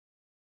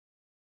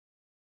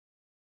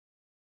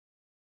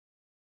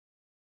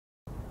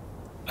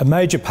A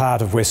major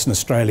part of Western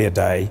Australia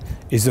Day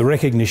is the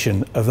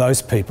recognition of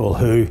those people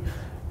who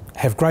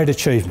have great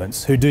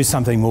achievements, who do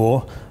something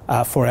more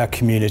for our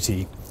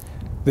community.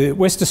 The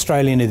West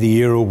Australian of the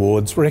Year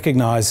Awards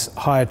recognise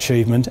high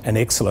achievement and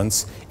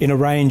excellence in a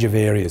range of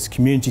areas: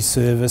 community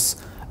service,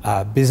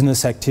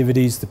 business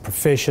activities, the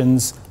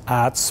professions,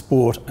 arts,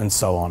 sport and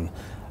so on.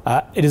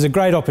 It is a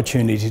great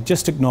opportunity to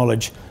just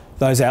acknowledge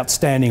those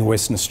outstanding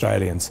Western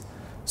Australians.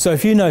 So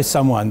if you know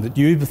someone that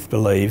you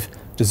believe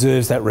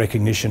deserves that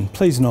recognition,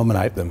 please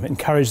nominate them.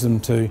 Encourage them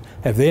to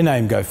have their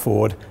name go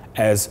forward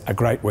as a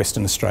great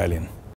Western Australian.